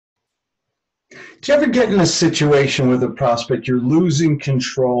Do you ever get in a situation with a prospect, you're losing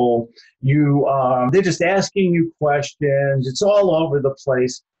control, they're just asking you questions, it's all over the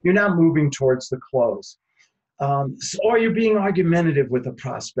place, you're not moving towards the close. Or you're being argumentative with a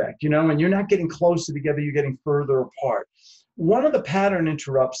prospect, and you're not getting closer together, you're getting further apart. One of the pattern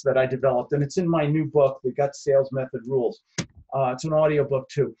interrupts that I developed, and it's in my new book, The Gut Sales Method Rules, it's an audio book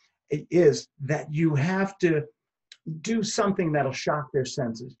too, is that you have to do something that'll shock their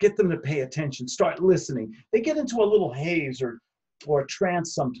senses, get them to pay attention, start listening. They get into a little haze or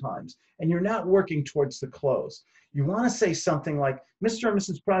trance sometimes, and you're not working towards the close. You want to say something like, Mr. and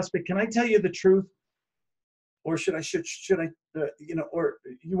Mrs. Prospect, can I tell you the truth? Or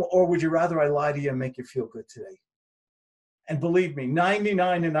or would you rather I lie to you and make you feel good today? And believe me,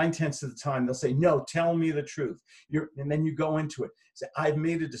 99 and 9/10 of the time, they'll say, no, tell me the truth. And then you go into it. Say, I've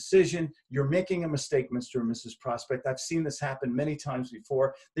made a decision. You're making a mistake, Mr. and Mrs. Prospect. I've seen this happen many times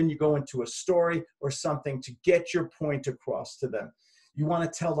before. Then you go into a story or something to get your point across to them. You want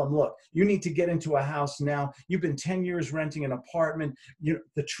to tell them, look, you need to get into a house now. You've been 10 years renting an apartment.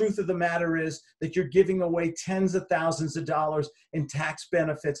 The truth of the matter is that you're giving away tens of thousands of dollars in tax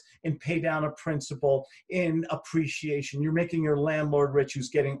benefits, in pay down of principal, in appreciation. You're making your landlord rich who's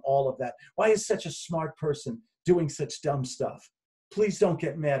getting all of that. Why is such a smart person doing such dumb stuff? Please don't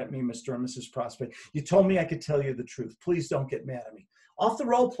get mad at me, Mr. and Mrs. Prospect. You told me I could tell you the truth. Please don't get mad at me. Off the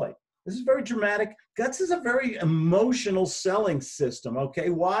role play. This is very dramatic. Guts is a very emotional selling system,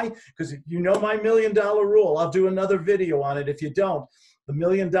 okay? Why? Because you know my $1 million rule. I'll do another video on it. If you don't, the $1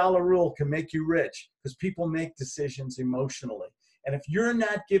 million rule can make you rich because people make decisions emotionally. And if you're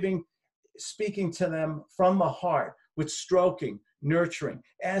not speaking to them from the heart with stroking, nurturing,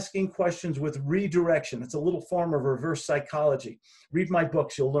 asking questions with redirection, it's a little form of reverse psychology. Read my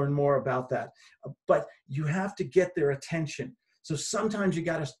books, you'll learn more about that. But you have to get their attention. So sometimes you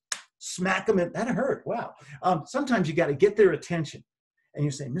got to smack them in, that hurt, wow. Sometimes you got to get their attention. And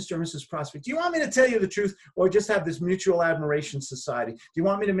you say, Mr. and Mrs. Prospect, do you want me to tell you the truth or just have this mutual admiration society? Do you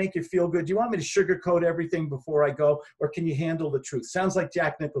want me to make you feel good? Do you want me to sugarcoat everything before I go? Or can you handle the truth? Sounds like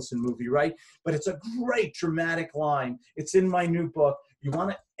Jack Nicholson movie, right? But it's a great dramatic line. It's in my new book. You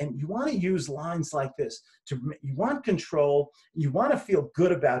want to use lines like this. You want control. You want to feel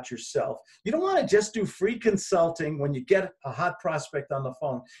good about yourself. You don't want to just do free consulting when you get a hot prospect on the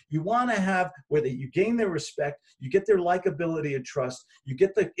phone. You want to have where you gain their respect, you get their likability and trust, you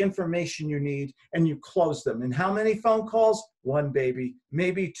get the information you need, and you close them. And how many phone calls? One, baby,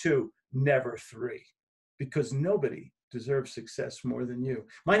 maybe two, never three, because nobody deserves success more than you.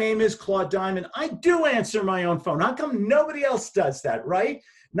 My name is Claude Diamond. I do answer my own phone. How come nobody else does that, right?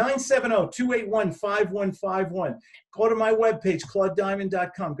 970-281-5151. Go to my webpage,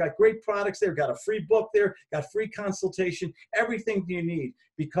 claudediamond.com. Got great products there. Got a free book there. Got free consultation. Everything you need,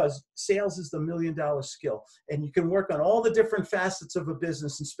 because sales is the $1 million skill. And you can work on all the different facets of a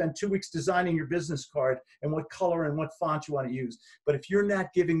business and spend 2 weeks designing your business card and what color and what font you want to use. But if you're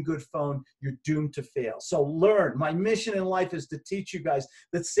not giving good phone, you're doomed to fail. So learn. My mission in life is to teach you guys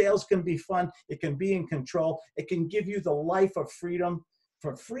that sales can be fun. It can be in control. It can give you the life of freedom.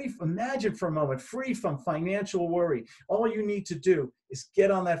 For free, imagine for a moment, free from financial worry. All you need to do is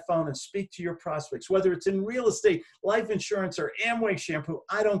get on that phone and speak to your prospects, whether it's in real estate, life insurance, or Amway shampoo,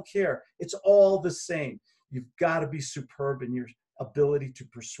 I don't care. It's all the same. You've got to be superb in your ability to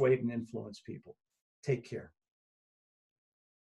persuade and influence people. Take care.